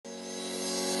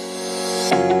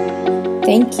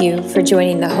Thank you for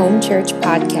joining the Home Church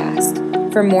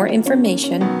podcast. For more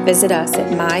information, visit us at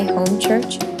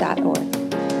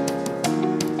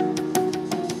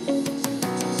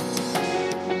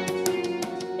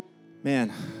myhomechurch.org.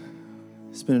 Man,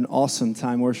 it's been an awesome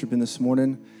time worshiping this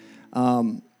morning.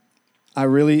 I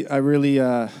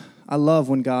love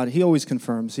when God, He always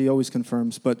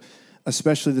confirms, but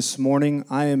especially this morning,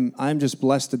 I'm just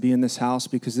blessed to be in this house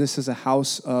because this is a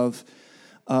house of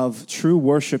true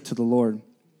worship to the Lord.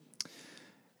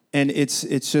 And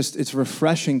it's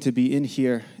refreshing to be in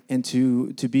here and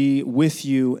to be with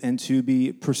you and to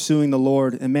be pursuing the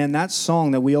Lord. And man, that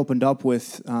song that we opened up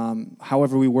with,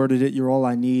 however we worded it, "You're All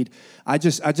I Need," I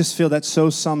just feel that so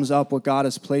sums up what God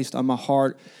has placed on my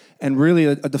heart and really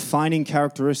a defining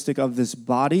characteristic of this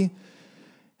body.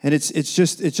 And it's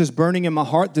just burning in my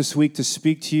heart this week to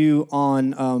speak to you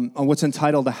on what's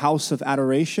entitled "A House of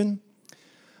Adoration."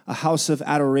 A house of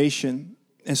adoration.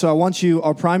 And so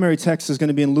our primary text is going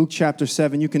to be in Luke chapter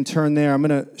 7. You can turn there. I'm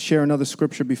going to share another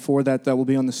scripture before that will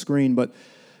be on the screen. But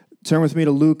turn with me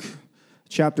to Luke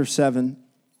chapter 7.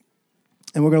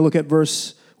 And we're going to look at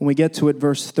when we get to it,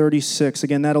 verse 36.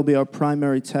 Again, that'll be our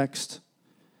primary text.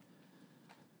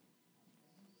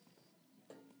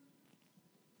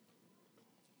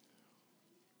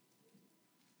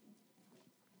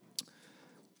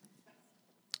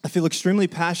 I feel extremely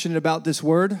passionate about this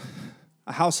word,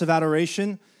 a house of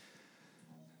adoration,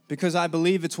 because I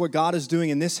believe it's what God is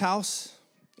doing in this house.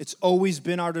 It's always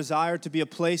been our desire to be a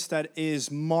place that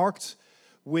is marked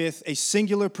with a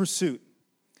singular pursuit.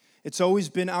 It's always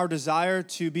been our desire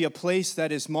to be a place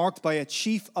that is marked by a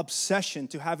chief obsession,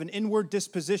 to have an inward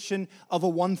disposition of a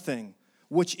one thing,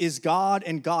 which is God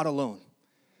and God alone.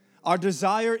 Our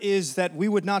desire is that we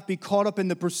would not be caught up in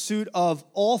the pursuit of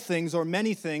all things or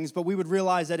many things, but we would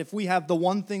realize that if we have the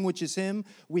one thing, which is Him,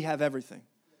 we have everything.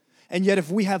 And yet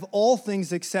if we have all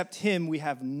things except Him, we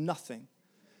have nothing.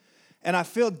 And I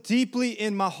feel deeply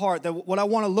in my heart that what I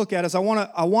want to look at is I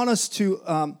want us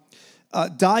to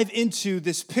dive into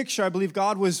this picture I believe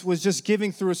God was just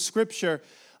giving through a scripture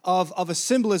of a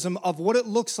symbolism of what it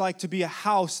looks like to be a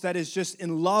house that is just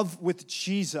in love with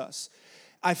Jesus.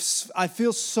 I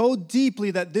feel so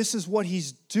deeply that this is what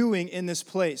He's doing in this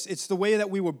place. It's the way that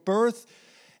we were birthed.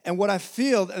 And what I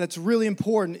feel that's really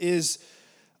important is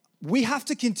we have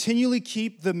to continually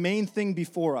keep the main thing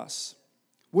before us,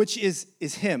 which is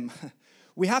Him.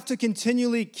 We have to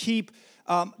continually keep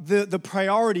the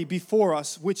priority before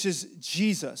us, which is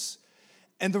Jesus.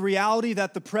 And the reality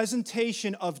that the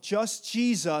presentation of just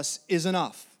Jesus is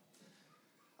enough.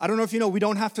 I don't know if you know, we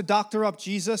don't have to doctor up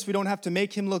Jesus. We don't have to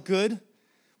make Him look good.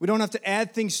 We don't have to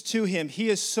add things to Him. He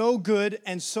is so good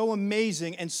and so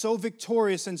amazing and so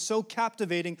victorious and so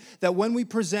captivating that when we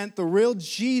present the real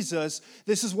Jesus,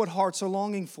 this is what hearts are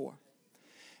longing for.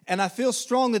 And I feel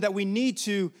strongly that we need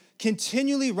to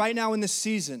continually, right now in this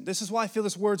season, this is why I feel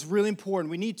this word's really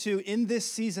important. We need to, in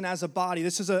this season as a body,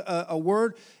 this is a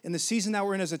word in the season that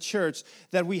we're in as a church,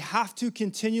 that we have to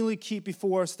continually keep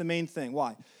before us the main thing.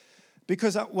 Why?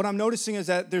 Because what I'm noticing is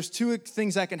that there's two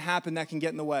things that can happen that can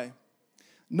get in the way.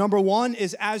 Number one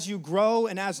is as you grow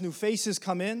and as new faces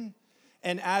come in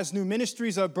and as new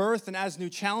ministries are birthed and as new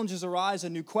challenges arise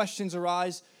and new questions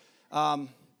arise,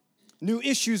 new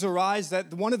issues arise,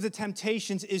 that one of the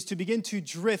temptations is to begin to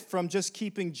drift from just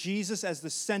keeping Jesus as the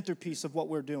centerpiece of what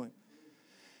we're doing.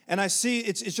 And I see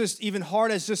it's just even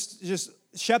hard as just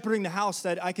shepherding the house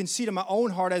that I can see to my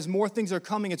own heart as more things are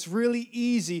coming. It's really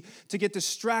easy to get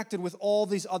distracted with all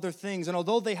these other things. And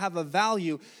although they have a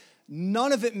value,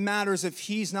 none of it matters if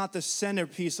He's not the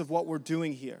centerpiece of what we're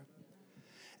doing here.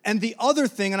 And the other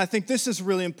thing, and I think this is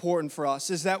really important for us,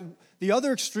 is that the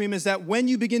other extreme is that when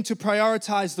you begin to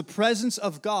prioritize the presence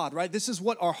of God, right? This is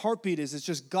what our heartbeat is. It's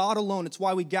just God alone. It's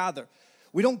why we gather.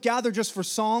 We don't gather just for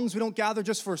songs. We don't gather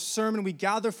just for a sermon. We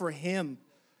gather for Him.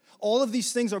 All of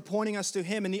these things are pointing us to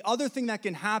Him. And the other thing that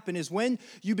can happen is when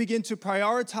you begin to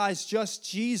prioritize just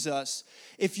Jesus,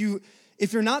 if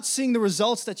you're not seeing the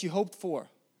results that you hoped for,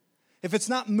 if it's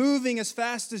not moving as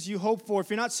fast as you hoped for,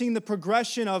 if you're not seeing the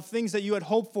progression of things that you had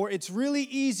hoped for, it's really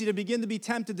easy to begin to be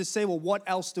tempted to say, well, what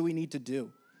else do we need to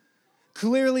do?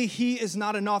 Clearly, He is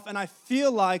not enough. And I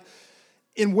feel like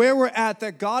in where we're at,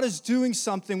 that God is doing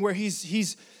something where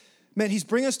He's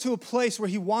bringing us to a place where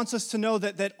He wants us to know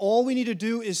that all we need to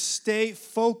do is stay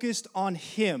focused on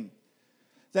Him,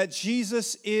 that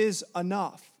Jesus is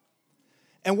enough.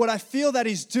 And what I feel that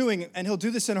He's doing, and He'll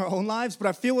do this in our own lives, but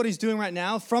I feel what He's doing right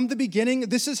now, from the beginning,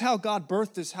 this is how God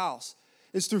birthed this house.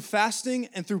 It's through fasting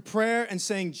and through prayer and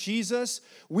saying, Jesus,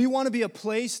 we want to be a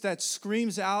place that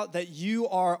screams out that You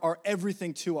are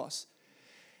everything to us.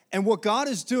 And what God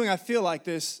is doing, I feel like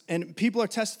this, and people are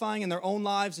testifying in their own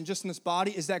lives and just in this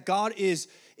body, is that God is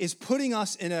putting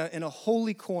us in a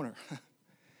holy corner.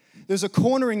 There's a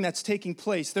cornering that's taking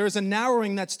place. There is a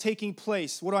narrowing that's taking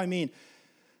place. What do I mean?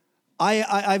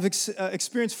 I've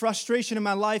experienced frustration in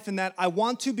my life in that I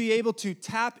want to be able to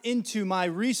tap into my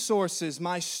resources,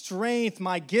 my strength,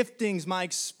 my giftings, my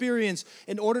experience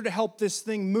in order to help this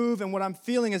thing move. And what I'm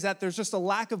feeling is that there's just a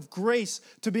lack of grace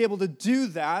to be able to do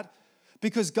that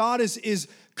because God is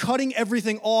cutting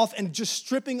everything off and just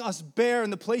stripping us bare in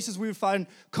the places we would find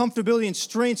comfortability and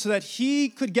strength so that He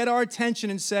could get our attention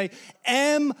and say,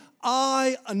 am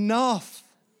I enough?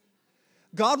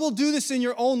 God will do this in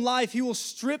your own life. He will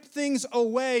strip things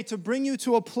away to bring you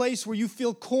to a place where you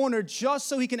feel cornered just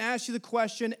so He can ask you the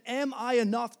question, am I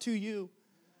enough to you?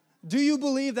 Do you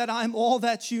believe that I'm all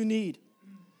that you need?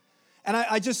 And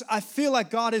I feel like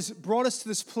God has brought us to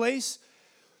this place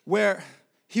where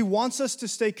He wants us to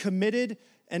stay committed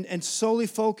and solely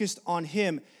focused on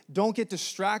Him. Don't get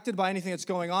distracted by anything that's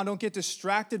going on. Don't get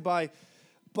distracted by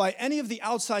any of the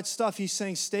outside stuff. He's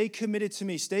saying, stay committed to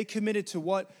me. Stay committed to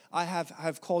what I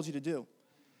have called you to do.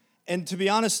 And to be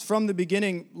honest, from the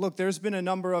beginning, look, there's been a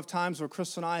number of times where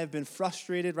Crystal and I have been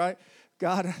frustrated, right?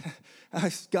 God,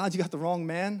 you got the wrong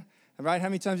man, right? How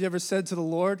many times have you ever said to the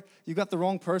Lord, you got the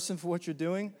wrong person for what you're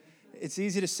doing? It's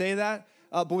easy to say that,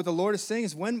 but what the Lord is saying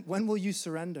is, when will you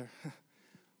surrender?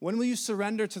 When will you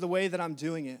surrender to the way that I'm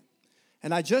doing it?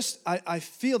 And I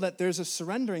feel that there's a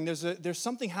surrendering. There's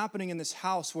something happening in this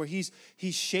house where he's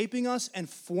shaping us and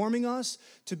forming us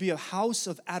to be a house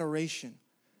of adoration,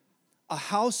 a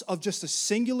house of just a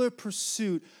singular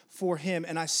pursuit for Him.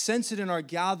 And I sense it in our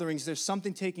gatherings. There's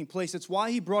something taking place. It's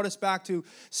why He brought us back to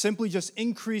simply just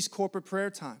increase corporate prayer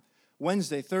time.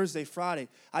 Wednesday, Thursday, Friday.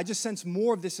 I just sense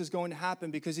more of this is going to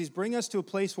happen because He's bringing us to a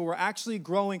place where we're actually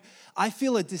growing. I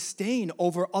feel a disdain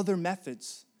over other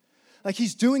methods. Like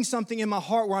He's doing something in my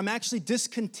heart where I'm actually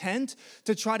discontent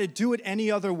to try to do it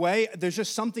any other way. There's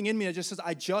just something in me that just says,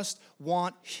 I just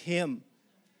want Him.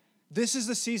 This is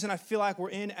the season I feel like we're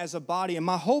in as a body. And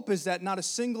my hope is that not a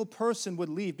single person would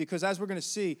leave because as we're going to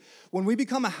see, when we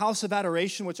become a house of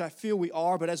adoration, which I feel we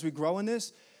are, but as we grow in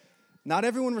this, not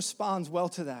everyone responds well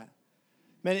to that.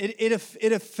 Man,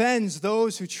 it offends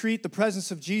those who treat the presence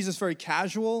of Jesus very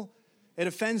casual. It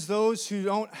offends those who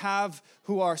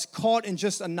are caught in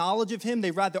just a knowledge of Him.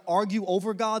 They rather argue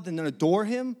over God than adore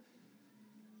Him.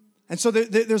 And so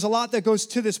there's a lot that goes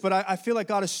to this, but I feel like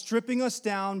God is stripping us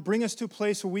down, bring us to a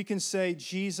place where we can say,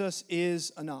 Jesus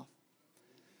is enough.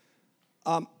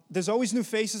 There's always new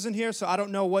faces in here, so I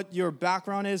don't know what your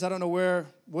background is. I don't know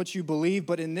what you believe,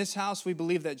 but in this house, we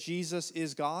believe that Jesus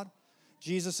is God.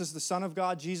 Jesus is the Son of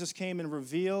God. Jesus came and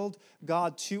revealed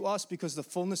God to us because the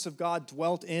fullness of God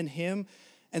dwelt in Him.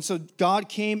 And so God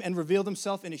came and revealed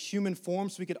Himself in a human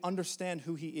form so we could understand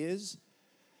who He is.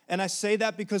 And I say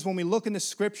that because when we look in the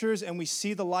scriptures and we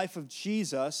see the life of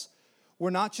Jesus, we're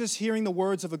not just hearing the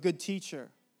words of a good teacher.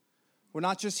 We're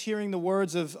not just hearing the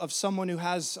words of someone who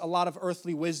has a lot of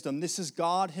earthly wisdom. This is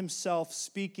God Himself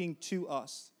speaking to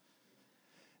us.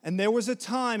 And there was a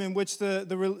time in which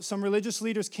some religious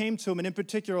leaders came to Him, and in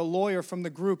particular a lawyer from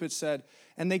the group, it said,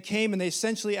 and they came and they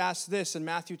essentially asked this in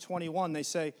Matthew 21. They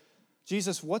say,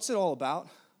 Jesus, what's it all about?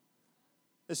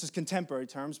 This is contemporary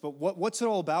terms, but what's it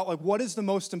all about? Like, what is the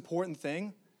most important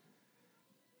thing?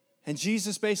 And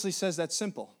Jesus basically says that's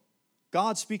simple.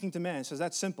 God speaking to man says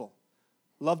that's simple.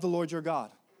 Love the Lord your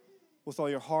God with all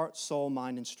your heart, soul,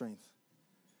 mind, and strength.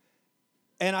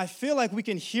 And I feel like we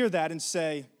can hear that and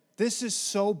say, this is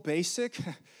so basic,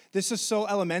 this is so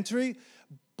elementary,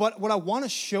 but what I want to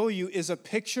show you is a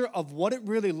picture of what it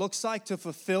really looks like to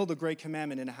fulfill the great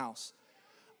commandment in a house.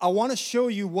 I want to show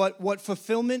you what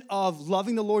fulfillment of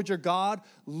loving the Lord your God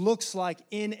looks like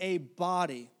in a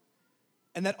body.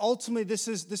 And that ultimately this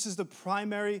is the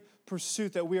primary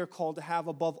pursuit that we are called to have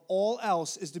above all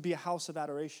else is to be a house of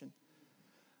adoration.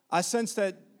 I sense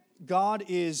that God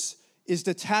is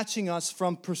detaching us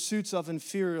from pursuits of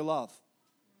inferior love.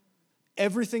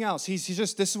 Everything else, he's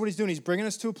just, this is what He's doing. He's bringing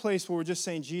us to a place where we're just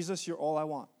saying, Jesus, you're all I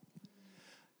want.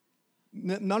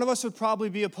 None of us would probably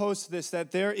be opposed to this,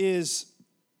 that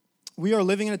we are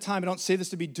living in a time, I don't say this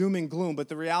to be doom and gloom, but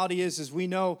the reality is we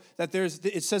know that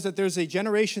it says that there's a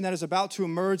generation that is about to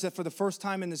emerge that for the first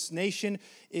time in this nation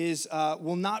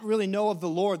will not really know of the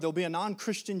Lord. There'll be a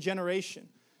non-Christian generation.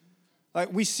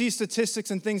 Like we see statistics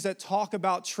and things that talk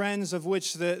about trends of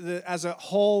which as a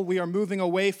whole we are moving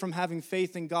away from having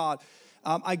faith in God.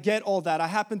 I get all that. I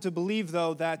happen to believe,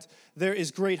 though, that there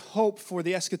is great hope for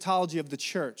the eschatology of the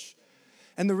church.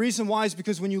 And the reason why is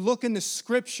because when you look in the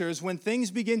scriptures, when things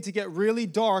begin to get really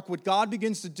dark, what God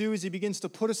begins to do is he begins to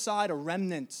put aside a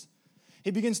remnant.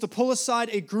 He begins to pull aside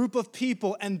a group of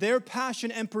people, and their passion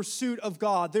and pursuit of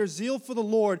God, their zeal for the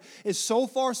Lord is so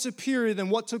far superior than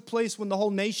what took place when the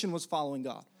whole nation was following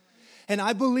God. And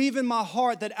I believe in my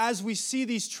heart that as we see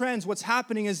these trends, what's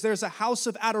happening is there's a house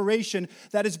of adoration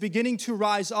that is beginning to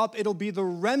rise up. It'll be the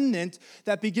remnant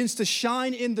that begins to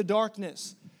shine in the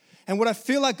darkness. And what I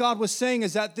feel like God was saying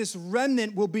is that this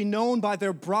remnant will be known by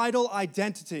their bridal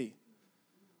identity.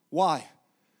 Why?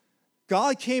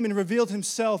 God came and revealed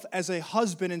himself as a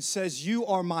husband and says, "You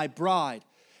are my bride."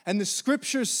 And the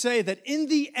scriptures say that in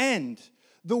the end,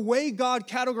 the way God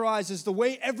categorizes, the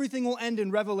way everything will end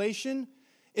in Revelation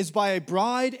is by a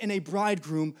bride and a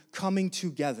bridegroom coming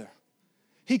together.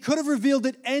 He could have revealed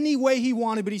it any way he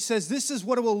wanted, but he says this is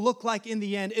what it will look like in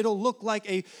the end. It'll look like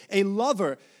a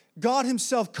lover, God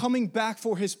himself coming back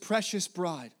for his precious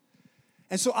bride.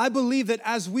 And so I believe that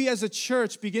as we as a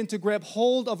church begin to grab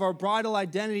hold of our bridal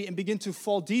identity and begin to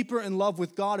fall deeper in love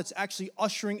with God, it's actually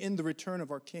ushering in the return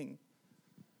of our King.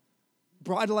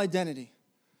 Bridal identity.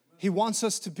 He wants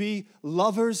us to be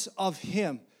lovers of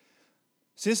him.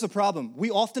 See, this is the problem.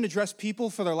 We often address people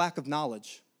for their lack of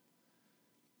knowledge.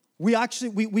 We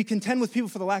contend with people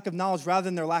for the lack of knowledge rather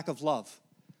than their lack of love.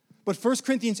 But 1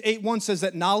 Corinthians 8:1 says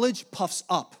that knowledge puffs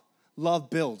up, love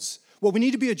builds. What we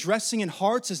need to be addressing in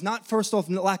hearts is not first off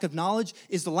the lack of knowledge,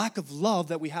 is the lack of love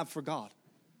that we have for God.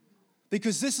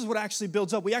 Because this is what actually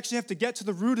builds up. We actually have to get to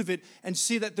the root of it and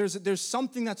see that there's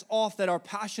something that's off, that our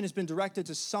passion has been directed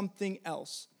to something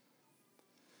else.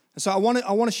 And so I want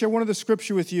to share one of the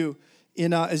scripture with you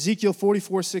in Ezekiel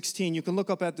 44:16. You can look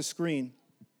up at the screen.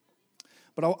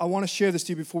 But I want to share this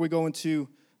to you before we go into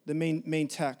the main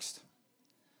text.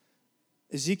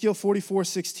 Ezekiel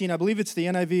 44:16. I believe it's the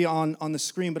NIV on the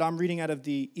screen, but I'm reading out of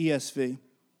the ESV.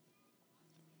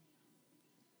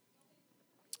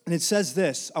 And it says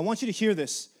this. I want you to hear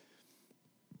this.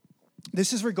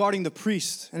 This is regarding the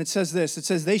priest, and it says this. It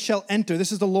says, "They shall enter,"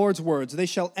 this is the Lord's words, "they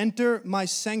shall enter my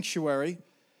sanctuary,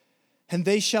 and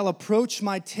they shall approach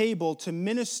my table to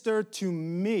minister to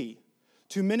me,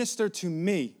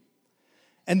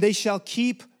 and they shall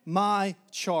keep my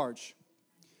charge."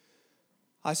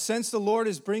 I sense the Lord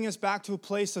is bringing us back to a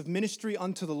place of ministry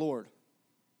unto the Lord.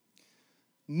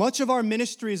 Much of our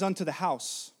ministry is unto the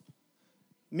house,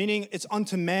 meaning it's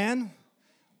unto man,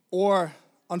 or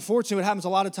unfortunately what happens a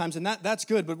lot of times, and that's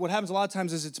good, but what happens a lot of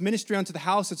times is it's ministry unto the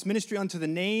house, it's ministry unto the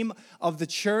name of the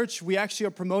church. We actually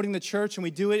are promoting the church, and we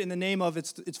do it in the name of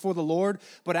it's for the Lord,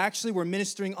 but actually we're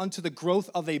ministering unto the growth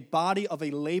of a body, of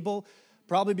a label,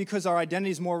 probably because our identity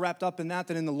is more wrapped up in that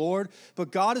than in the Lord.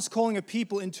 But God is calling a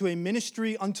people into a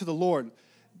ministry unto the Lord.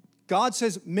 God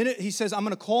says, he says, "I'm going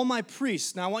to call my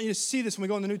priests." Now, I want you to see this when we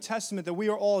go in the New Testament, that we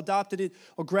are all adopted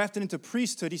or grafted into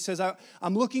priesthood. He says,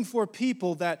 I'm looking for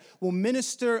people that will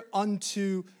minister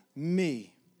unto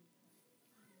me.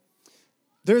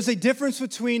 There's a difference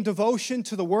between devotion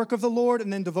to the work of the Lord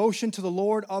and then devotion to the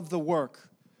Lord of the work.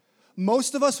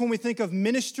 Most of us, when we think of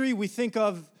ministry, we think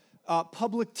of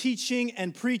public teaching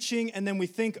and preaching, and then we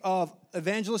think of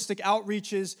evangelistic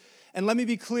outreaches. And let me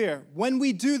be clear, when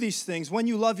we do these things, when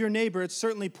you love your neighbor, it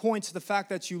certainly points to the fact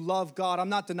that you love God. I'm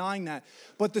not denying that.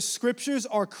 But the scriptures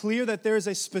are clear that there is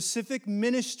a specific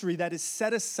ministry that is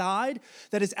set aside,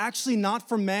 that is actually not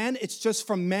for man, it's just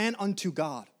from man unto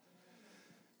God.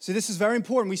 See, this is very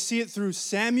important. We see it through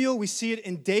Samuel. We see it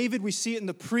in David. We see it in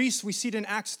the priests. We see it in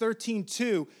Acts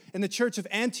 13:2. In the church of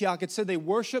Antioch, it said they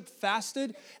worshiped,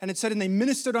 fasted, and it said, and they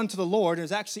ministered unto the Lord. And it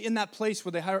was actually in that place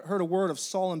where they heard a word of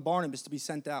Saul and Barnabas to be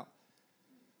sent out.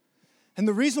 And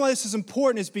the reason why this is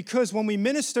important is because when we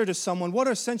minister to someone, what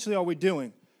essentially are we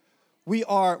doing? We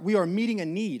are meeting a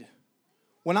need.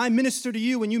 When I minister to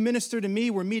you, when you minister to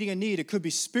me, we're meeting a need. It could be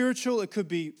spiritual, it could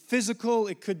be physical,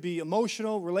 it could be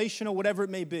emotional, relational, whatever it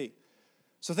may be.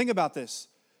 So think about this.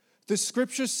 The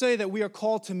scriptures say that we are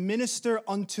called to minister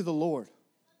unto the Lord.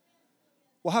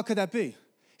 Well, how could that be?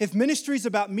 If ministry is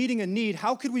about meeting a need,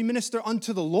 how could we minister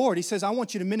unto the Lord? He says, I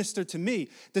want you to minister to me.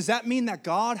 Does that mean that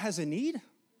God has a need?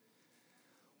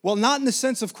 Well, not in the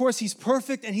sense, of course, he's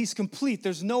perfect and he's complete.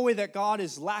 There's no way that God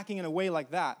is lacking in a way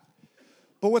like that.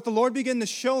 But what the Lord began to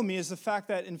show me is the fact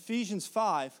that in Ephesians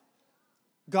 5,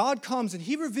 God comes and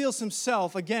he reveals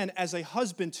himself again as a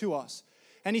husband to us.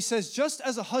 And he says, just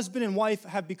as a husband and wife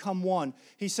have become one,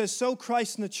 he says, so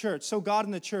Christ and the church, so God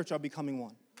and the church are becoming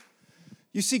one.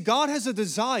 You see, God has a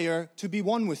desire to be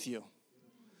one with you.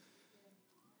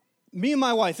 Me and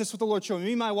my wife, this is what the Lord showed me.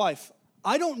 Me and my wife,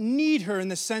 I don't need her in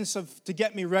the sense of to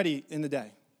get me ready in the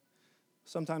day.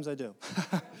 Sometimes I do.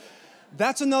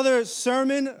 That's another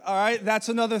sermon, all right? That's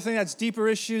another thing that's deeper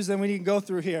issues than we need to go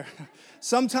through here.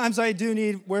 Sometimes I do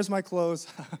need, where's my clothes?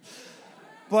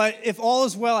 But if all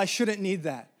is well, I shouldn't need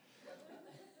that.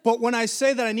 But when I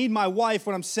say that I need my wife,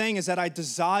 what I'm saying is that I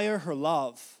desire her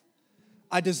love.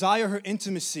 I desire her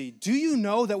intimacy. Do you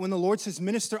know that when the Lord says,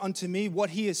 minister unto me,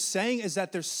 what he is saying is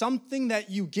that there's something that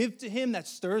you give to him that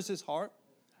stirs his heart?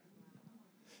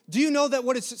 Do you know that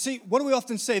what do we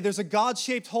often say? There's a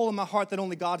God-shaped hole in my heart that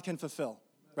only God can fulfill,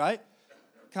 right?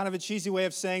 Kind of a cheesy way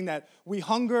of saying that we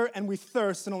hunger and we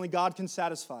thirst and only God can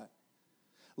satisfy.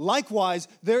 Likewise,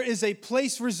 there is a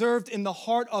place reserved in the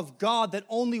heart of God that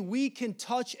only we can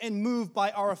touch and move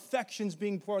by our affections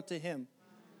being brought to him.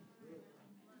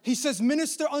 He says,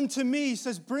 minister unto me. He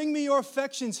says, bring me your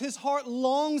affections. His heart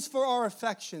longs for our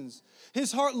affections.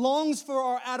 His heart longs for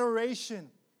our adoration.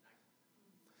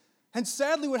 And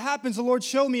sadly, what happens, the Lord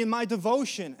showed me in my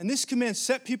devotion, and this command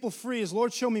set people free, is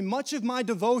Lord showed me much of my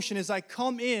devotion as I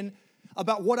come in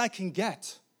about what I can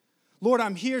get. Lord,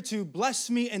 I'm here to bless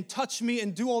me and touch me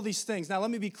and do all these things. Now,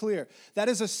 let me be clear. That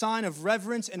is a sign of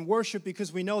reverence and worship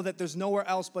because we know that there's nowhere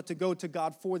else but to go to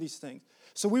God for these things.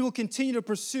 So we will continue to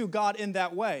pursue God in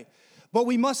that way. But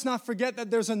we must not forget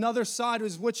that there's another side,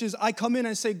 which is I come in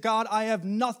and say, God, I have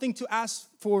nothing to ask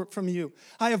for from you.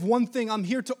 I have one thing. I'm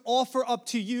here to offer up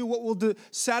to you what will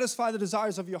satisfy the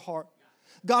desires of your heart.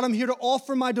 God, I'm here to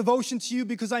offer my devotion to you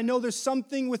because I know there's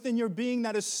something within your being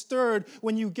that is stirred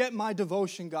when you get my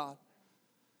devotion, God.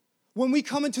 When we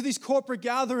come into these corporate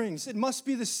gatherings, it must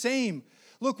be the same.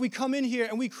 Look, we come in here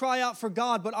and we cry out for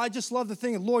God, but I just love the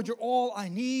thing, Lord, you're all I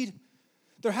need.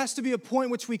 There has to be a point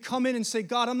in which we come in and say,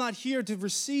 God, I'm not here to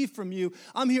receive from you.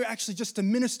 I'm here actually just to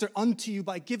minister unto you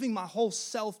by giving my whole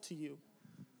self to you.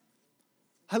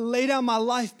 I lay down my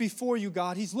life before you,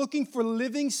 God. He's looking for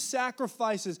living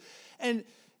sacrifices. And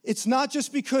it's not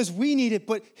just because we need it,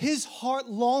 but his heart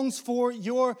longs for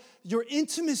your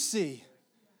intimacy.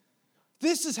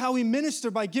 This is how we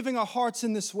minister, by giving our hearts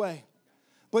in this way.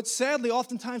 But sadly,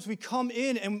 oftentimes we come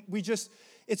in and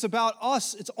it's about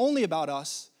us. It's only about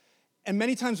us. And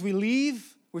many times we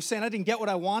leave, we're saying, I didn't get what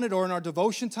I wanted. Or in our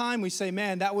devotion time, we say,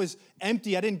 man, that was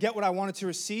empty. I didn't get what I wanted to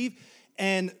receive.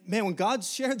 And man, when God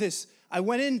shared this, I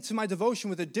went into my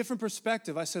devotion with a different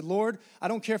perspective. I said, Lord, I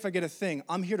don't care if I get a thing.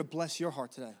 I'm here to bless your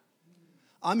heart today.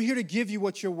 I'm here to give you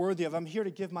what you're worthy of. I'm here to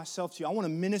give myself to you. I want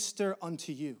to minister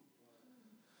unto you.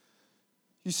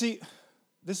 You see,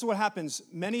 this is what happens.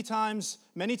 Many times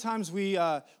we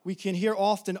can hear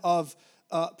often of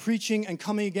preaching and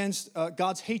coming against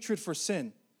God's hatred for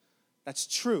sin. That's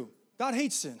true. God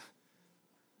hates sin.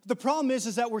 The problem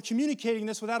is that we're communicating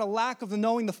this without a lack of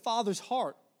knowing the Father's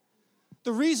heart.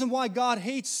 The reason why God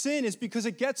hates sin is because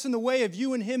it gets in the way of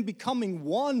you and him becoming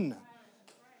one.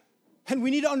 And we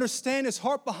need to understand his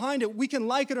heart behind it. We can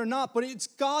like it or not, but it's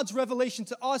God's revelation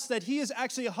to us that he is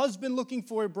actually a husband looking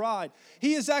for a bride.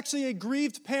 He is actually a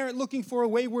grieved parent looking for a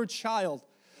wayward child.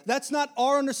 That's not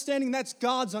our understanding, that's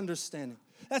God's understanding.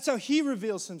 That's how he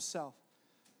reveals himself.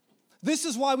 This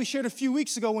is why we shared a few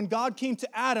weeks ago when God came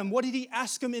to Adam, what did he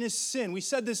ask him in his sin? We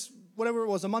said this, whatever it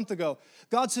was, a month ago.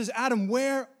 God says, Adam,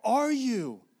 where are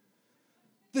you?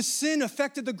 The sin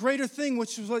affected the greater thing,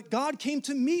 which was what God came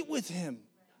to meet with him.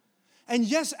 And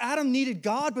yes, Adam needed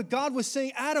God, but God was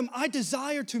saying, Adam, I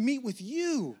desire to meet with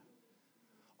you.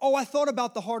 Oh, I thought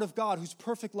about the heart of God, who's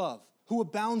perfect love, who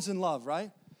abounds in love,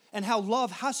 right? And how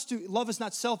love is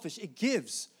not selfish, it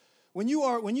gives. When you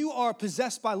are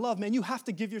possessed by love, man, you have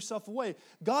to give yourself away.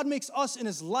 God makes us in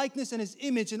his likeness and his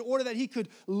image in order that he could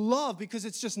love because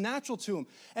it's just natural to him.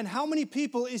 And how many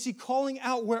people is he calling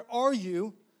out, where are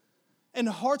you? And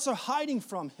hearts are hiding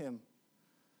from him.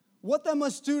 What that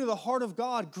must do to the heart of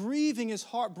God, grieving his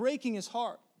heart, breaking his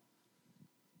heart.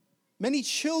 Many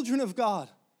children of God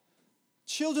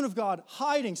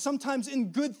hiding, sometimes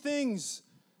in good things,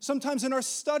 sometimes in our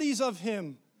studies of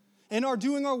him, and are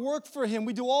doing our work for him.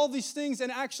 We do all these things,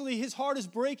 and actually his heart is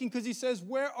breaking because he says,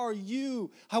 where are you?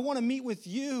 I want to meet with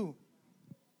you.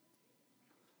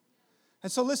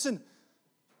 And so listen,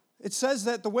 it says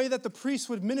that the way that the priests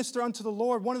would minister unto the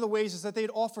Lord, one of the ways is that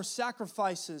they'd offer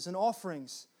sacrifices and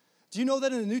offerings. Do you know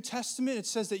that in the New Testament it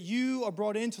says that you are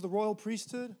brought into the royal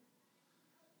priesthood?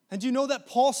 And do you know that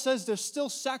Paul says there's still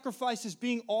sacrifices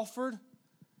being offered?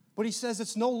 But he says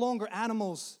it's no longer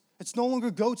animals. It's no longer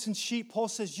goats and sheep. Paul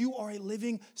says you are a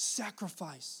living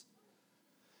sacrifice.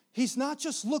 He's not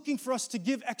just looking for us to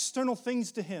give external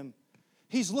things to him.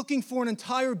 He's looking for an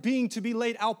entire being to be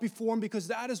laid out before him because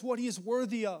that is what he is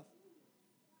worthy of.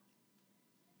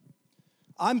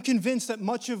 I'm convinced that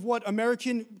much of what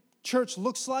American church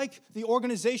looks like, the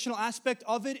organizational aspect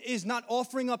of it, is not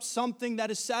offering up something that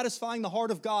is satisfying the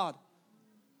heart of God.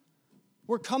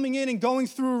 we're coming in and going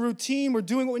through a routine, we're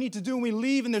doing what we need to do, and we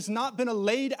leave, and there's not been a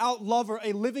laid out lover,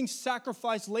 a living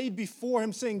sacrifice laid before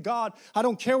him saying, God, I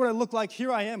don't care what I look like, here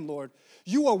I am, Lord.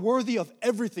 You are worthy of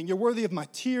everything. You're worthy of my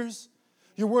tears.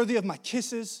 You're worthy of my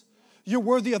kisses. You're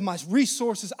worthy of my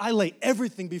resources. I lay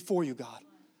everything before you, God.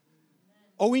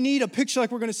 Oh, we need a picture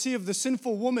like we're going to see of the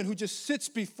sinful woman who just sits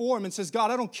before him and says,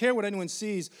 God, I don't care what anyone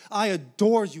sees. I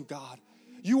adore you, God.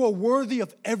 You are worthy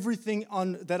of everything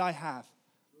that I have.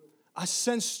 I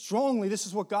sense strongly this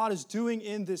is what God is doing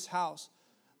in this house.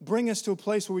 Bring us to a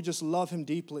place where we just love him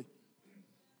deeply.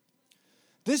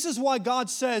 This is why God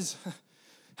says,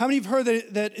 how many have heard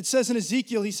that it says in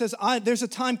Ezekiel, he says, there's a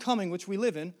time coming, which we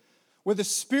live in, where the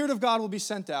Spirit of God will be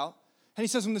sent out. And he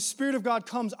says, when the Spirit of God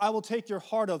comes, I will take your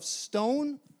heart of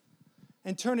stone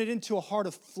and turn it into a heart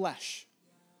of flesh.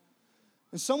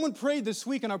 And someone prayed this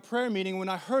week in our prayer meeting. When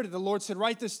I heard it, the Lord said,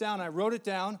 write this down. I wrote it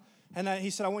down. And he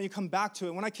said, I want you to come back to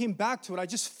it. When I came back to it, I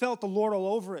just felt the Lord all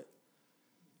over it.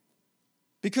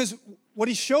 Because what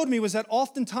he showed me was that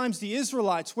oftentimes the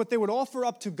Israelites, what they would offer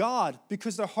up to God,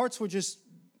 because their hearts were just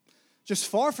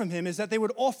far from him, is that they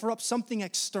would offer up something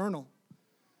external.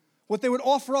 What they would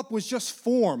offer up was just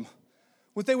form.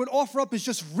 What they would offer up is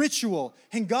just ritual.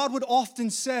 And God would often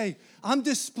say, I'm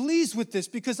displeased with this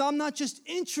because I'm not just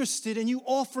interested in you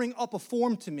offering up a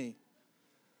form to me.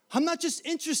 I'm not just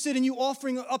interested in you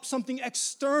offering up something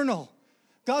external.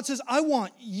 God says, I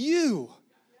want you.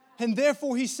 And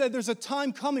therefore, he said, there's a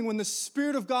time coming when the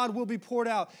Spirit of God will be poured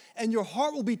out and your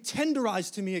heart will be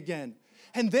tenderized to me again.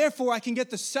 And therefore, I can get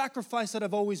the sacrifice that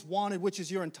I've always wanted, which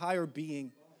is your entire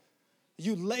being.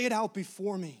 You lay it out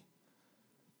before me.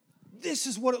 This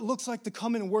is what it looks like to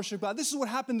come in and worship God. This is what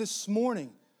happened this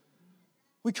morning.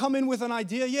 We come in with an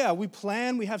idea, we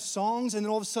plan, we have songs, and then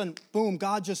all of a sudden, boom,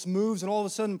 God just moves, and all of a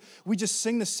sudden, we just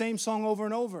sing the same song over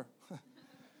and over.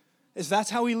 That's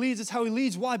how he leads. It's how he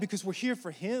leads. Why? Because we're here for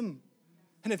him.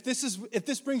 And if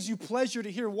this brings you pleasure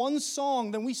to hear one song,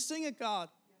 then we sing it, God.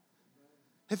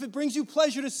 If it brings you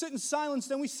pleasure to sit in silence,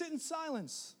 then we sit in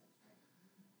silence.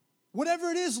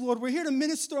 Whatever it is, Lord, we're here to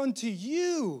minister unto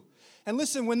you. And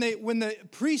listen, when the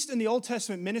priest in the Old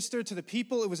Testament ministered to the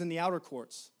people, it was in the outer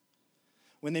courts.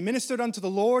 When they ministered unto the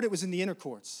Lord, it was in the inner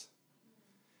courts.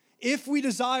 If we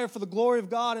desire for the glory of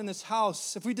God in this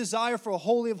house, if we desire for a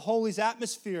holy of holies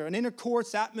atmosphere, an inner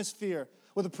courts atmosphere,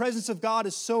 where the presence of God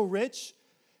is so rich,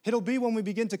 it'll be when we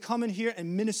begin to come in here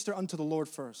and minister unto the Lord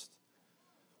first.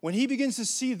 When he begins to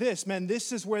see this, man,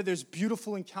 this is where there's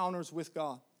beautiful encounters with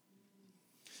God.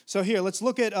 So here, let's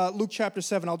look at Luke chapter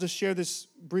 7. I'll just share this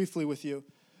briefly with you.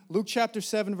 Luke chapter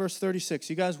 7, verse 36.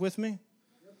 You guys with me?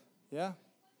 Yeah?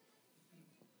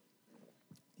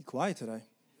 You quiet today.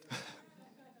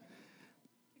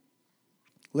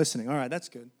 Listening. All right, that's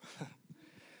good.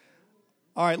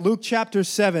 All right, Luke chapter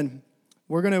 7.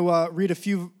 We're going to read a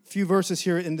few verses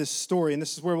here in this story, and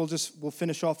this is where we'll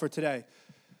finish off for today.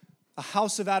 A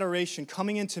house of adoration,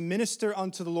 coming in to minister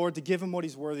unto the Lord, to give him what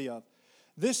he's worthy of.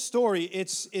 This story,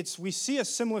 we see a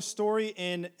similar story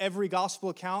in every gospel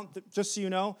account. Just so you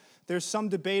know, there's some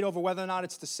debate over whether or not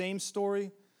it's the same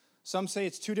story. Some say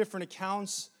it's two different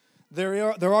accounts.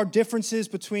 There are differences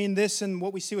between this and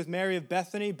what we see with Mary of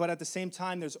Bethany, but at the same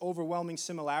time, there's overwhelming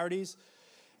similarities.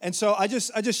 And so I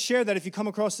just share that if you come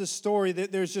across this story,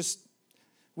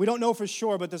 we don't know for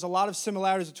sure, but there's a lot of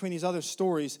similarities between these other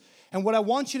stories. And what I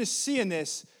want you to see in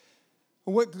this,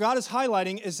 what God is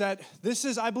highlighting is that this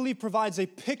is, I believe, provides a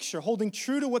picture, holding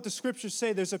true to what the scriptures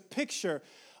say. There's a picture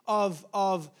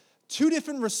of two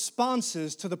different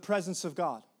responses to the presence of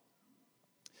God.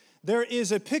 There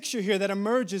is a picture here that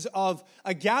emerges of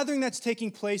a gathering that's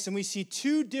taking place, and we see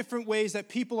two different ways that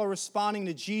people are responding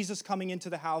to Jesus coming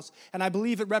into the house. And I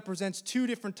believe it represents two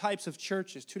different types of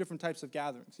churches, two different types of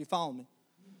gatherings. You follow me?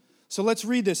 So let's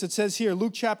read this. It says here,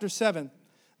 Luke chapter 7,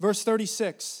 verse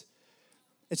 36.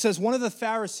 It says, one of the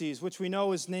Pharisees, which we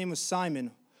know his name was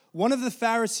Simon, one of the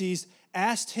Pharisees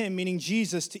asked him, meaning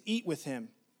Jesus, to eat with him.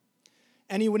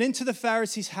 And he went into the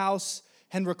Pharisee's house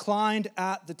and reclined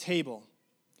at the table.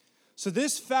 So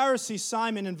this Pharisee,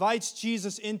 Simon, invites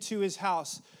Jesus into his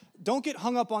house. Don't get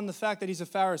hung up on the fact that he's a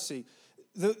Pharisee.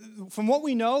 From what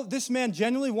we know, this man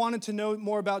genuinely wanted to know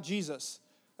more about Jesus.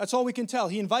 That's all we can tell.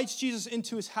 He invites Jesus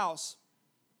into his house.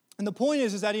 And the point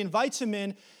is that he invites him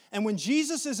in, and when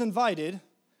Jesus is invited,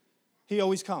 he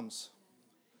always comes.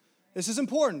 This is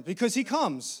important because he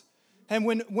comes. And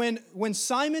when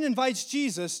Simon invites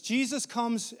Jesus, Jesus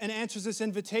comes and answers this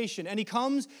invitation. And he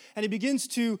comes and he begins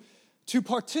to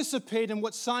participate in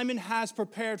what Simon has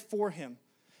prepared for him.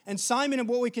 And Simon,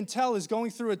 what we can tell, is going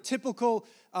through a typical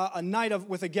a night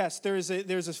with a guest. There's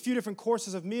a few different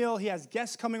courses of meal. He has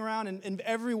guests coming around, and in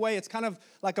every way, it's kind of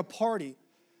like a party.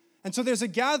 And so there's a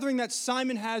gathering that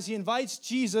Simon has. He invites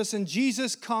Jesus, and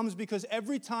Jesus comes because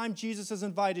every time Jesus is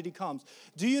invited, he comes.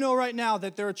 Do you know right now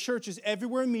that there are churches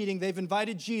everywhere meeting, they've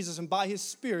invited Jesus, and by his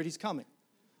Spirit, he's coming?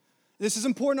 This is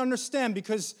important to understand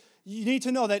because you need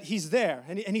to know that he's there,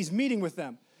 and he's meeting with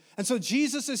them. And so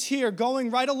Jesus is here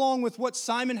going right along with what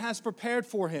Simon has prepared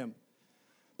for him.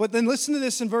 But then listen to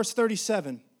this in verse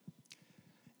 37.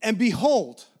 And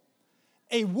behold,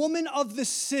 a woman of the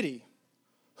city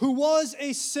who was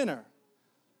a sinner.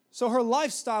 So her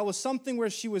lifestyle was something where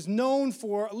she was known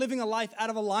for living a life out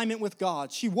of alignment with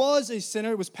God. She was a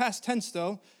sinner. It was past tense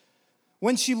though.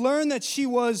 When she learned that he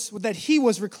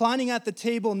was reclining at the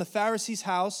table in the Pharisee's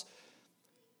house,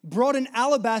 brought an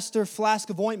alabaster flask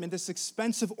of ointment, this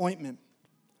expensive ointment,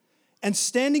 and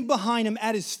standing behind him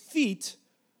at his feet,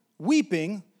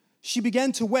 weeping, she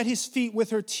began to wet his feet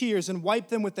with her tears and wiped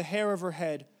them with the hair of her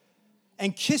head,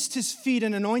 and kissed his feet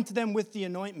and anointed them with the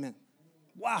anointment.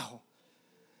 Wow.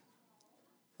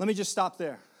 Let me just stop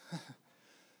there.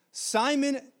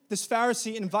 Simon, this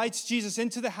Pharisee, invites Jesus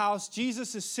into the house.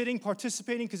 Jesus is sitting,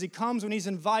 participating, because he comes when he's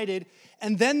invited.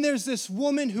 And then there's this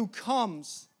woman who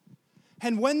comes.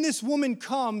 And when this woman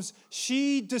comes,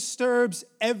 she disturbs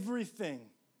everything.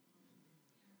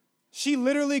 She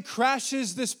literally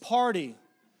crashes this party.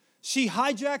 She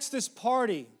hijacks this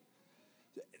party.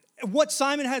 What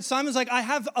Simon's like, I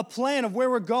have a plan of where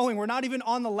we're going. We're not even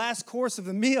on the last course of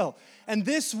the meal. And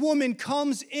this woman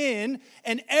comes in,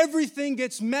 and everything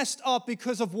gets messed up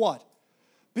because of what?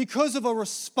 Because of a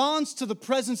response to the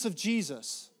presence of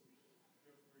Jesus.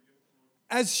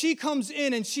 As she comes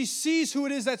in and she sees who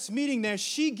it is that's meeting there,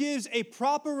 she gives a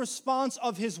proper response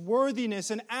of his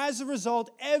worthiness. And as a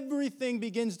result, everything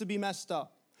begins to be messed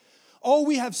up. Oh,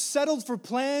 we have settled for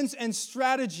plans and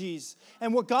strategies.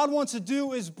 And what God wants to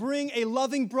do is bring a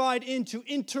loving bride in to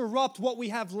interrupt what we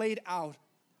have laid out.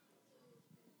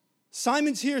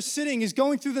 Simon's here sitting, he's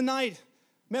going through the night.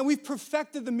 Man, we've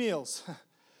perfected the meals.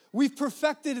 We've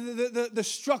perfected the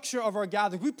structure of our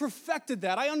gathering. We perfected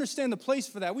that. I understand the place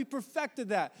for that. We perfected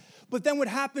that. But then what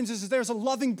happens is there's a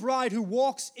loving bride who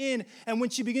walks in, and when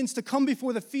she begins to come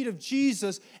before the feet of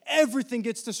Jesus, everything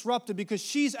gets disrupted because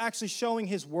she's actually showing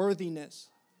his worthiness.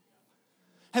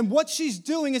 And what she's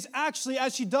doing is actually,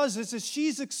 as she does this, is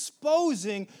she's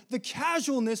exposing the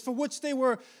casualness for which they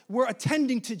were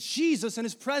attending to Jesus and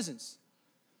his presence.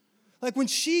 Like when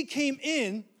she came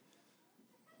in,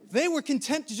 they were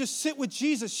content to just sit with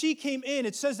Jesus. She came in.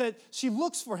 It says that she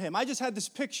looks for him. I just had this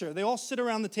picture. They all sit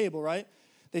around the table, right?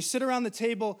 They sit around the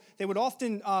table. They would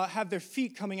often have their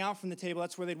feet coming out from the table.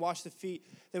 That's where they'd wash the feet.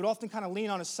 They would often kind of lean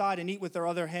on a side and eat with their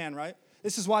other hand, right?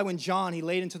 This is why when John, he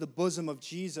laid into the bosom of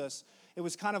Jesus, it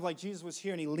was kind of like Jesus was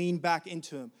here and he leaned back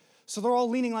into him. So they're all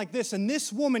leaning like this. And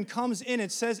this woman comes in,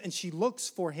 it says, and she looks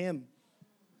for him.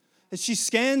 And she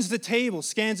scans the table,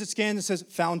 scans and says,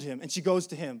 found him. And she goes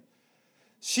to him.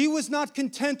 She was not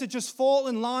content to just fall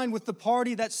in line with the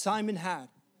party that Simon had.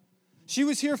 She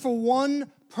was here for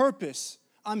one purpose.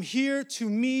 I'm here to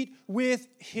meet with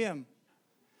him.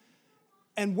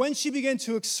 And when she began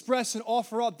to express and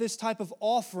offer up this type of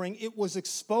offering, it was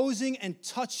exposing and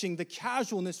touching the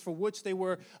casualness for which they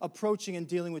were approaching and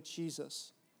dealing with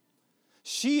Jesus.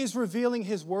 She is revealing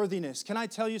his worthiness. Can I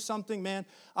tell you something, man?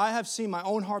 I have seen my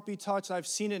own heart be touched. I've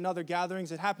seen it in other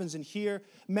gatherings. It happens in here.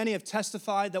 Many have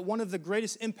testified that one of the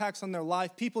greatest impacts on their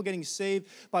life, people getting saved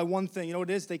by one thing, you know what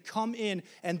it is? They come in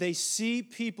and they see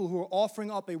people who are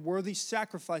offering up a worthy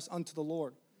sacrifice unto the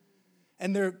Lord.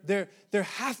 And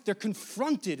they're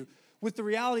confronted with the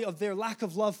reality of their lack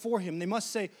of love for him. They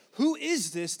must say, who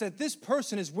is this that this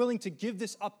person is willing to give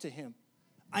this up to him?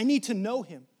 I need to know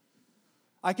him.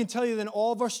 I can tell you that in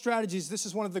all of our strategies, this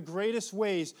is one of the greatest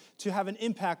ways to have an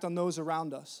impact on those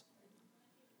around us.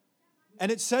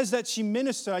 And it says that she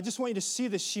ministered. I just want you to see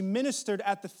this. She ministered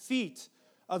at the feet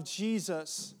of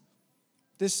Jesus.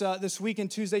 This week in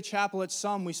Tuesday Chapel at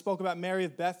Some, we spoke about Mary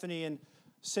of Bethany and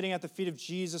sitting at the feet of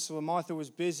Jesus when Martha was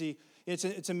busy.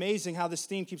 It's amazing how this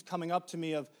theme keeps coming up to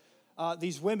me of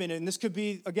these women. And this could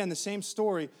be, again, the same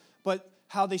story, but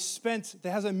how they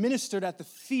ministered at the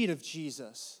feet of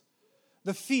Jesus.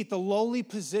 The feet, the lowly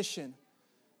position.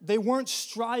 They weren't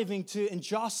striving and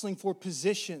jostling for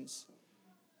positions.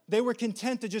 They were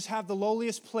content to just have the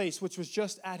lowliest place, which was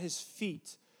just at his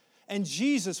feet. And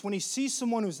Jesus, when he sees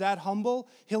someone who's that humble,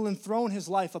 he'll enthrone his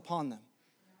life upon them.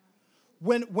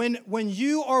 When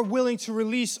you are willing to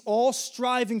release all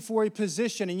striving for a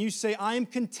position and you say, I am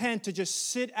content to just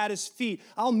sit at his feet,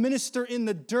 I'll minister in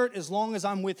the dirt as long as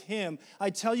I'm with him, I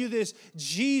tell you this,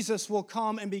 Jesus will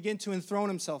come and begin to enthrone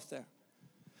himself there.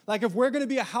 Like if we're going to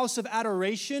be a house of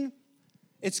adoration,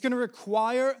 it's going to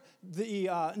require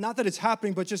not that it's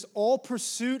happening, but just all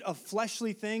pursuit of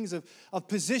fleshly things, of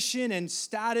position and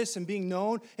status and being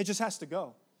known, it just has to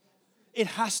go. It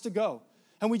has to go.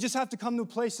 And we just have to come to a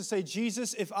place to say,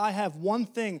 Jesus, if I have one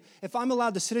thing, if I'm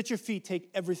allowed to sit at your feet, take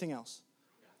everything else.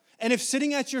 And if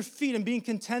sitting at your feet and being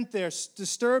content there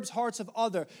disturbs hearts of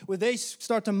other, where they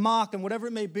start to mock and whatever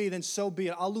it may be, then so be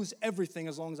it. I'll lose everything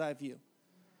as long as I have you.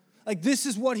 Like this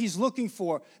is what he's looking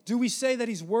for. Do we say that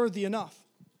he's worthy enough?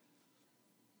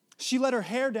 She let her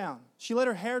hair down. She let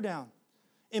her hair down.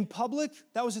 In public,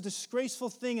 that was a disgraceful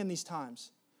thing in these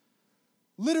times.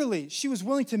 Literally, she was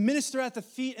willing to minister at the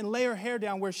feet and lay her hair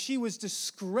down where she was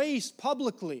disgraced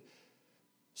publicly.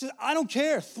 She said, I don't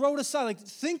care. Throw it aside. Like,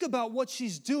 think about what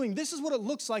she's doing. This is what it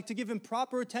looks like to give him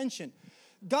proper attention.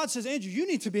 God says, Andrew, you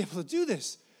need to be able to do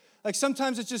this. Like,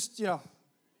 sometimes it's just,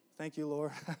 thank you,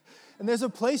 Lord. And there's a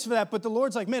place for that. But the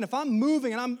Lord's like, man, if I'm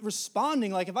moving and I'm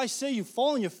responding, like if I say you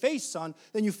fall on your face, son,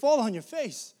 then you fall on your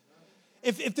face.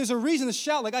 If there's a reason to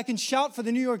shout, like I can shout for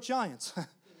the New York Giants.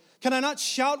 Can I not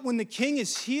shout when the King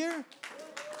is here?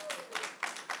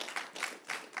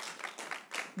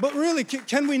 But really,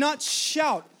 can we not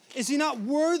shout? Is he not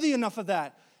worthy enough of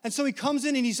that? And so he comes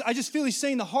in and I just feel he's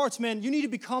saying to hearts, man, you need to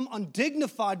become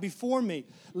undignified before me.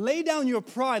 Lay down your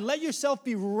pride. Let yourself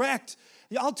be wrecked.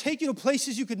 I'll take you to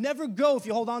places you could never go if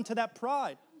you hold on to that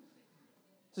pride.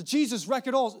 So Jesus wrecked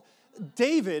it all.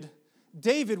 David,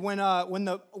 when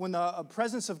the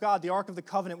presence of God, the Ark of the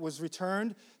Covenant, was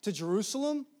returned to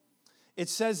Jerusalem, it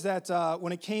says that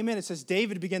when it came in, it says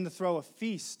David began to throw a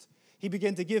feast. He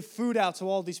began to give food out to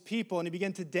all these people, and he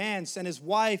began to dance. And his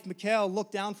wife, Michal,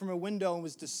 looked down from her window and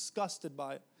was disgusted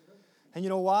by it. And you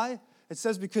know why? It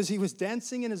says because he was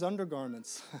dancing in his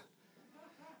undergarments.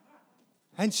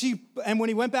 And when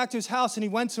he went back to his house and he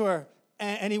went to her,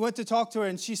 and he went to talk to her,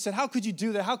 and she said, how could you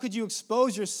do that? How could you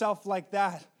expose yourself like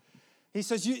that? She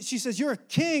says, you're a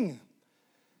king.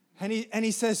 And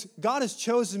he says, God has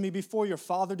chosen me before your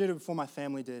father did or before my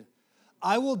family did.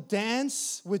 I will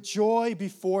dance with joy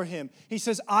before him. He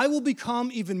says, I will become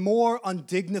even more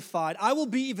undignified. I will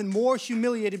be even more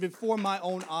humiliated before my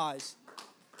own eyes.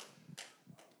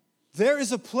 There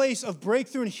is a place of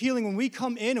breakthrough and healing when we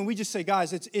come in and we just say,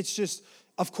 guys, it's just,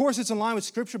 of course it's in line with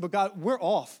Scripture, but God, we're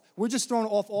off. We're just throwing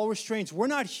off all restraints. We're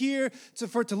not here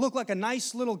for it to look like a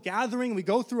nice little gathering. We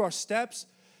go through our steps.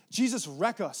 Jesus,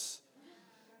 wreck us.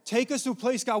 Take us to a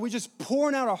place, God, we're just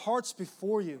pouring out our hearts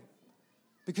before you.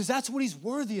 Because that's what he's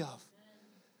worthy of.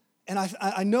 And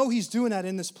I know he's doing that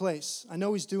in this place. I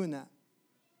know he's doing that.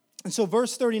 And so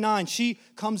verse 39, she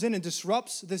comes in and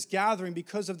disrupts this gathering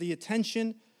because of the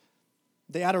attention,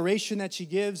 the adoration that she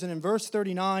gives. And in verse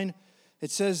 39, it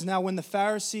says, now when the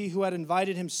Pharisee who had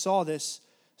invited him saw this,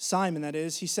 Simon that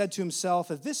is, he said to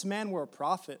himself, if this man were a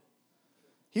prophet,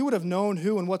 he would have known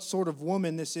who and what sort of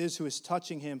woman this is who is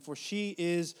touching him, for she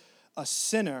is a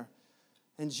sinner.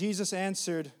 And Jesus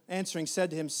answering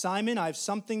said to him, Simon, I have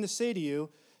something to say to you.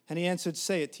 And he answered,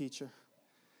 say it, teacher.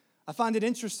 I find it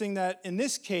interesting that in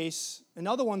this case, in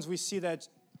other ones we see that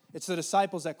it's the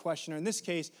disciples that question her. In this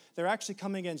case, they're actually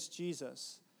coming against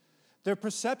Jesus. Their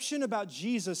perception about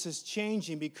Jesus is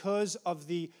changing because of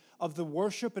the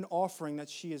worship and offering that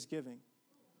she is giving.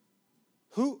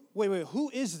 Who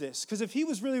is this? Because if he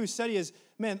was really who said he is,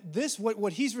 man, this,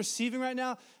 what he's receiving right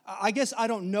now, I guess I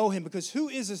don't know him, because who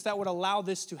is this that would allow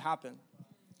this to happen?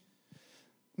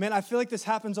 Man, I feel like this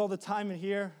happens all the time in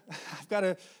here. I've got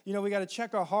to, we got to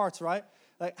check our hearts, right?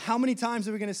 Like, how many times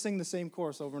are we going to sing the same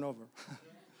chorus over and over?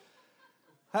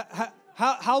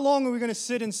 How long are we going to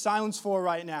sit in silence for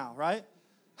right now, right?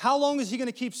 How long is he going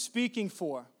to keep speaking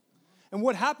for? And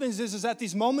what happens is that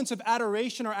these moments of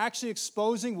adoration are actually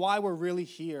exposing why we're really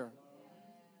here.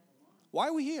 Why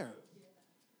are we here?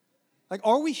 Like,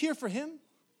 are we here for him?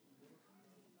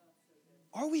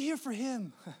 Are we here for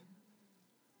him?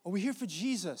 Are we here for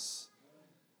Jesus?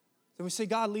 Then we say,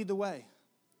 God, lead the way,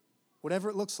 whatever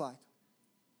it looks like.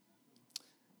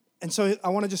 And so I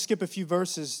want to just skip a few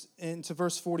verses into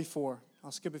verse 44.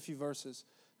 I'll skip a few verses,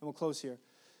 and we'll close here.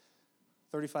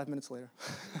 35 minutes later.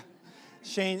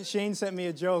 Shane sent me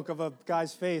a joke of a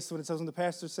guy's face when it says, when the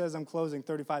pastor says I'm closing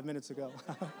 35 minutes ago.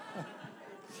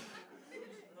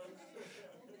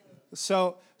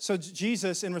 So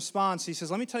Jesus, in response, he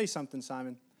says, let me tell you something,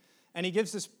 Simon. And he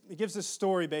gives this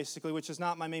story, basically, which is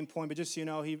not my main point, but just so you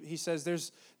know, he says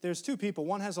there's two people.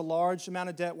 One has a large amount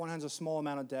of debt, one has a small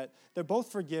amount of debt. They're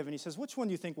both forgiven. He says, which one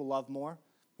do you think will love more?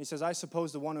 He says, I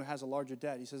suppose the one who has a larger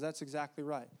debt. He says, that's exactly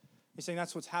right. He's saying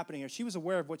that's what's happening here. She was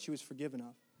aware of what she was forgiven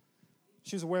of.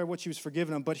 She was aware of what she was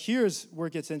forgiven of. But here's where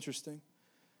it gets interesting.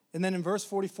 And then in verse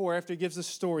 44, after he gives the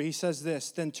story, he says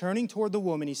this, then turning toward the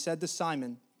woman, he said to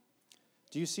Simon,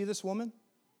 do you see this woman?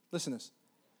 Listen to this.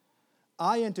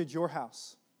 I entered your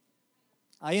house.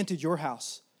 I entered your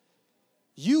house.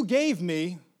 You gave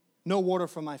me no water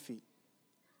from my feet.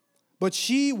 But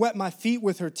she wet my feet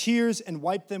with her tears and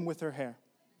wiped them with her hair.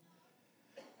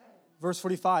 Verse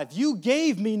 45, you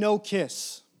gave me no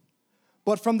kiss.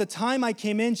 But from the time I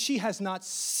came in, she has not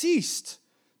ceased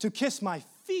to kiss my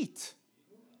feet.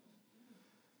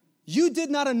 You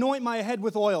did not anoint my head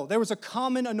with oil. There was a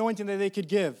common anointing that they could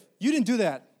give. You didn't do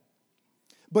that.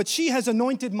 But she has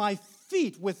anointed my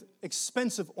feet with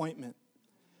expensive ointment.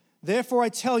 Therefore I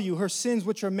tell you, her sins,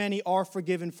 which are many, are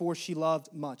forgiven, for she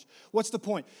loved much. What's the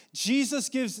point? Jesus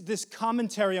gives this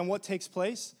commentary on what takes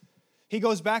place. He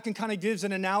goes back and kind of gives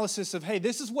an analysis of, hey,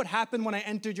 this is what happened when I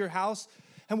entered your house.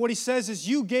 And what he says is,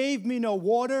 you gave me no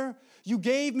water, you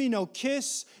gave me no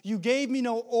kiss, you gave me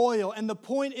no oil. And the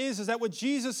point is that what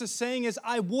Jesus is saying is,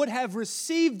 I would have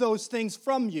received those things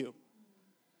from you,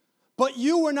 but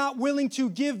you were not willing to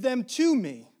give them to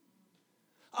me.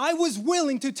 I was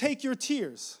willing to take your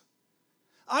tears.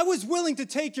 I was willing to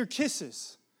take your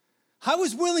kisses. I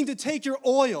was willing to take your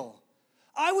oil.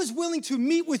 I was willing to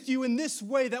meet with you in this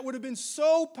way that would have been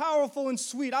so powerful and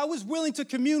sweet. I was willing to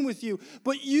commune with you,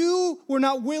 but you were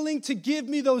not willing to give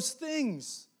me those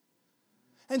things.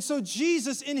 And so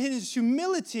Jesus, in his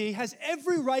humility, has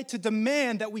every right to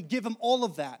demand that we give him all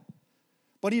of that.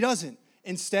 But he doesn't.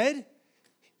 Instead,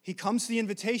 he comes to the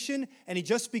invitation and he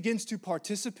just begins to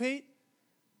participate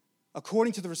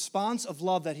according to the response of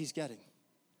love that he's getting.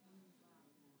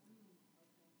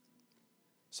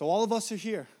 So all of us are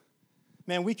here.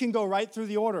 Man, we can go right through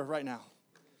the order right now.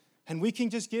 And we can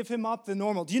just give him up the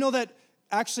normal. Do you know that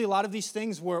actually a lot of these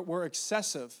things were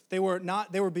excessive? They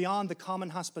were beyond the common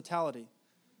hospitality.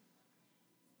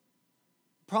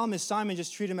 Problem is, Simon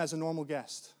just treated him as a normal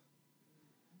guest.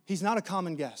 He's not a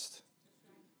common guest.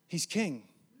 He's king.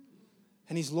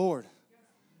 And he's Lord.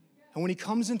 And when he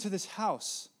comes into this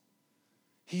house,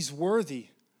 he's worthy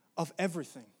of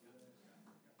everything.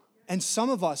 And some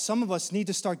of us need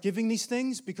to start giving these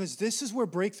things, because this is where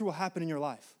breakthrough will happen in your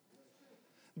life.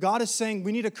 God is saying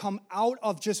we need to come out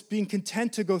of just being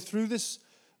content to go through this,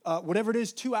 whatever it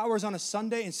is, 2 hours on a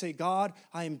Sunday and say, God,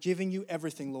 I am giving you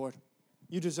everything, Lord.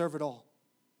 You deserve it all.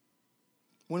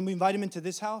 When we invite him into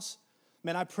this house,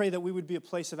 man, I pray that we would be a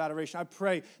place of adoration. I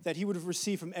pray that he would have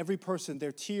received from every person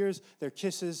their tears, their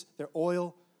kisses, their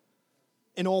oil,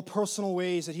 in all personal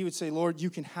ways, that he would say, Lord, you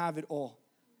can have it all.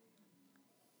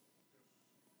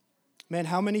 Man,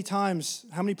 how many times,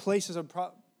 how many places are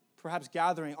perhaps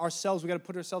gathering ourselves? We got to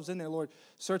put ourselves in there, Lord.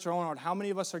 Search our own heart. How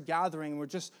many of us are gathering and we're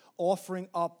just offering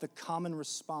up the common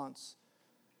response?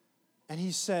 And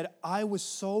he said, I was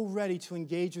so ready to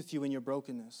engage with you in your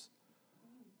brokenness.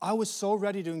 I was so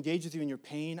ready to engage with you in your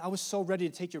pain. I was so ready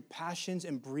to take your passions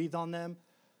and breathe on them.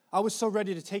 I was so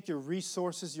ready to take your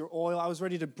resources, your oil. I was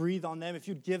ready to breathe on them. If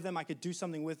you'd give them, I could do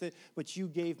something with it, but you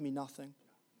gave me nothing.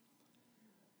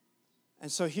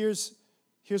 And so here's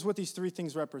what these three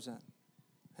things represent.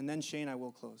 And then, Shane, I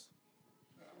will close.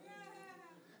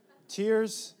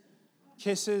 Tears,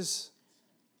 kisses,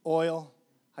 oil.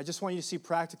 I just want you to see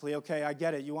practically, okay, I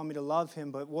get it. You want me to love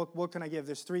him, but what can I give?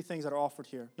 There's three things that are offered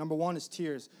here. Number one is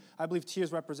tears. I believe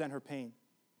tears represent her pain.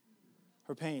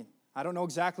 Her pain. I don't know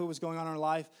exactly what was going on in her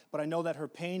life, but I know that her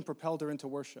pain propelled her into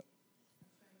worship.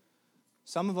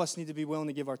 Some of us need to be willing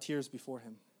to give our tears before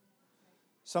him.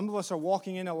 Some of us are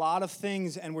walking in a lot of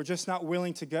things and we're just not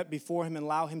willing to get before him and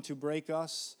allow him to break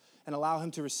us and allow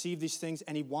him to receive these things.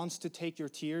 And he wants to take your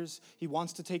tears. He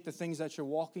wants to take the things that you're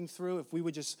walking through. If we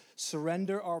would just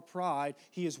surrender our pride,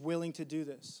 he is willing to do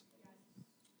this.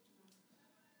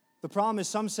 The problem is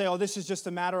some say, oh, this is just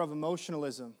a matter of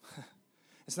emotionalism.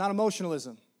 It's not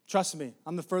emotionalism. Trust me,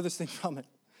 I'm the furthest thing from it.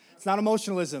 It's not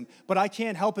emotionalism. But I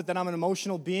can't help it that I'm an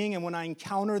emotional being, and when I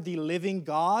encounter the living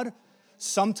God,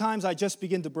 sometimes I just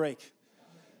begin to break.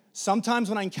 Sometimes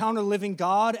when I encounter the living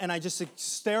God and I just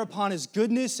stare upon his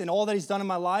goodness and all that he's done in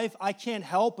my life, I can't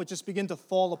help but just begin to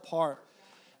fall apart.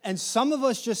 And some of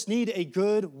us just need a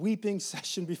good weeping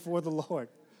session before the Lord.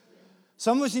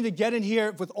 Some of us need to get in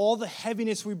here with all the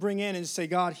heaviness we bring in and say,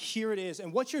 God, here it is.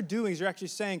 And what you're doing is you're actually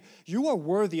saying, you are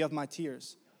worthy of my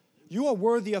tears. You are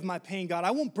worthy of my pain, God.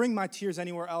 I won't bring my tears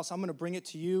anywhere else. I'm going to bring it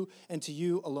to you and to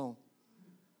you alone.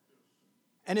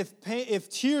 And if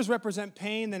tears represent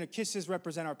pain, then kisses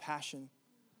represent our passion.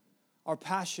 Our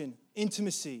passion,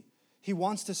 intimacy. He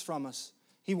wants this from us.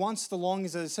 He wants the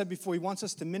longings, as I said before, he wants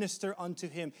us to minister unto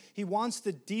him. He wants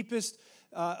the deepest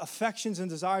affections and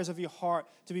desires of your heart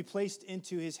to be placed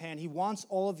into his hand. He wants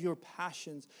all of your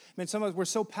passions. Man, some of us, we're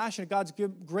so passionate. God's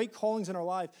given great callings in our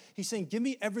life. He's saying, give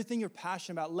me everything you're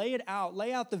passionate about. Lay it out.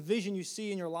 Lay out the vision you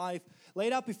see in your life. Lay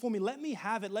it out before me. Let me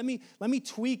have it. Let me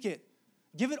tweak it.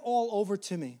 Give it all over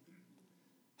to me.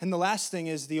 And the last thing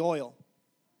is the oil.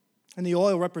 And the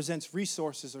oil represents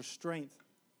resources or strength.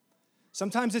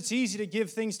 Sometimes it's easy to give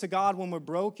things to God when we're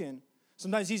broken.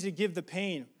 Sometimes it's easy to give the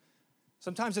pain.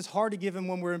 Sometimes it's hard to give him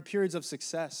when we're in periods of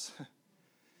success.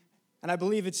 And I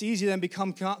believe it's easy to then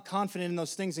become confident in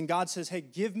those things. And God says, hey,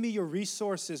 give me your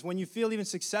resources. When you feel even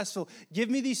successful, give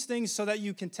me these things so that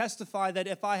you can testify that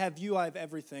if I have you, I have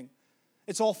everything.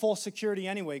 It's all false security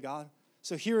anyway, God.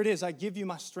 So here it is. I give you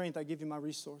my strength. I give you my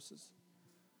resources.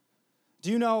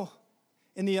 Do you know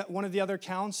in one of the other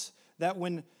accounts that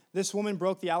when this woman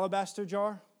broke the alabaster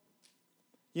jar,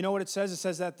 you know what it says? It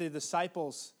says that the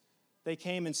disciples, they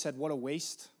came and said, what a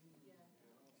waste.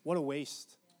 What a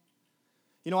waste.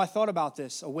 You know, I thought about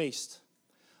this, a waste.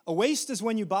 A waste is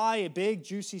when you buy a big,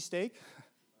 juicy steak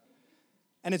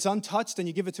and it's untouched and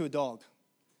you give it to a dog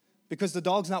because the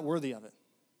dog's not worthy of it.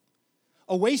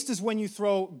 A waste is when you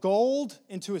throw gold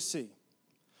into a sea.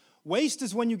 Waste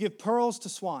is when you give pearls to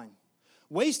swine.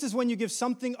 Waste is when you give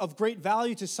something of great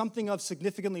value to something of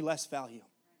significantly less value.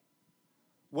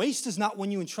 Waste is not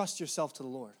when you entrust yourself to the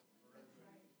Lord.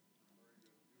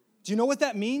 Do you know what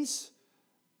that means?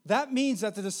 That means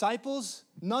that the disciples,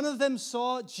 none of them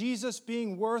saw Jesus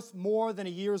being worth more than a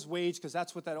year's wage because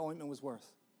that's what that ointment was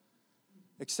worth.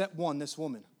 Except one, this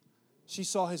woman. She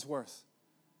saw his worth,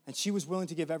 and she was willing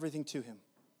to give everything to him.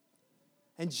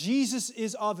 And Jesus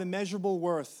is of immeasurable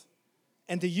worth.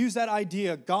 And to use that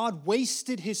idea, God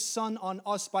wasted his son on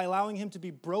us by allowing him to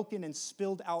be broken and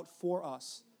spilled out for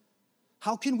us.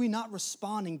 How can we not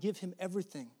respond and give him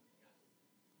everything?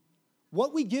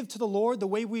 What we give to the Lord,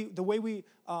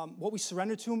 what we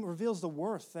surrender to him reveals the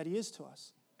worth that he is to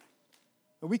us.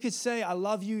 And we could say, I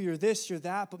love you, you're this, you're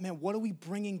that, but man, what are we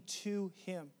bringing to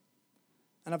him?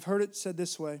 And I've heard it said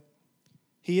this way.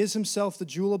 He is himself the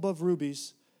jewel above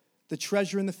rubies, the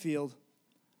treasure in the field,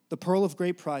 the pearl of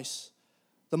great price,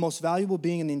 the most valuable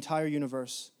being in the entire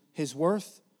universe. His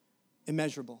worth,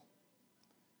 immeasurable.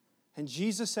 And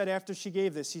Jesus said after she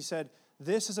gave this, he said,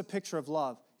 this is a picture of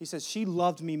love. He says, she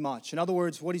loved me much. In other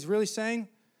words, what he's really saying,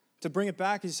 to bring it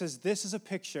back, he says, this is a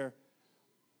picture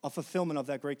of fulfillment of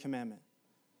that great commandment.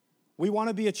 We want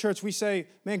to be a church. We say,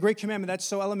 man, great commandment, that's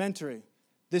so elementary.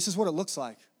 This is what it looks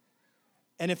like.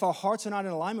 And if our hearts are not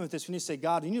in alignment with this, we need to say,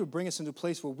 God, you need to bring us into a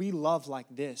place where we love like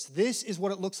this. This is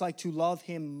what it looks like to love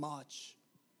him much.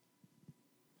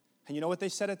 And you know what they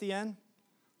said at the end?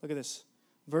 Look at this.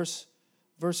 Verse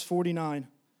 49.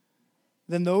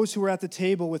 Then those who were at the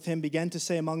table with him began to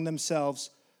say among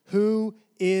themselves, who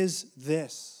is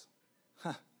this?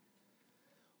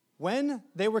 When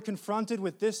they were confronted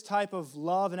with this type of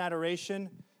love and adoration,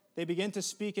 they began to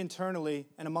speak internally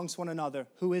and amongst one another,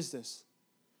 who is this?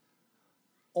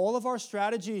 All of our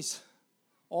strategies,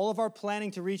 all of our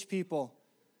planning to reach people,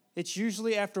 it's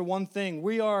usually after one thing.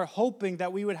 We are hoping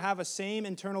that we would have a same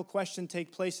internal question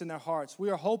take place in their hearts. We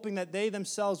are hoping that they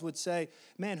themselves would say,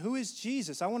 man, who is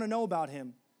Jesus? I want to know about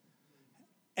him.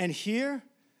 And here,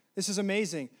 this is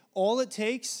amazing. All it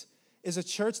takes is a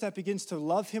church that begins to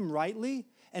love him rightly,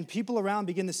 and people around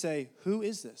begin to say, who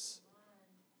is this?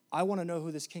 I want to know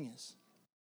who this king is.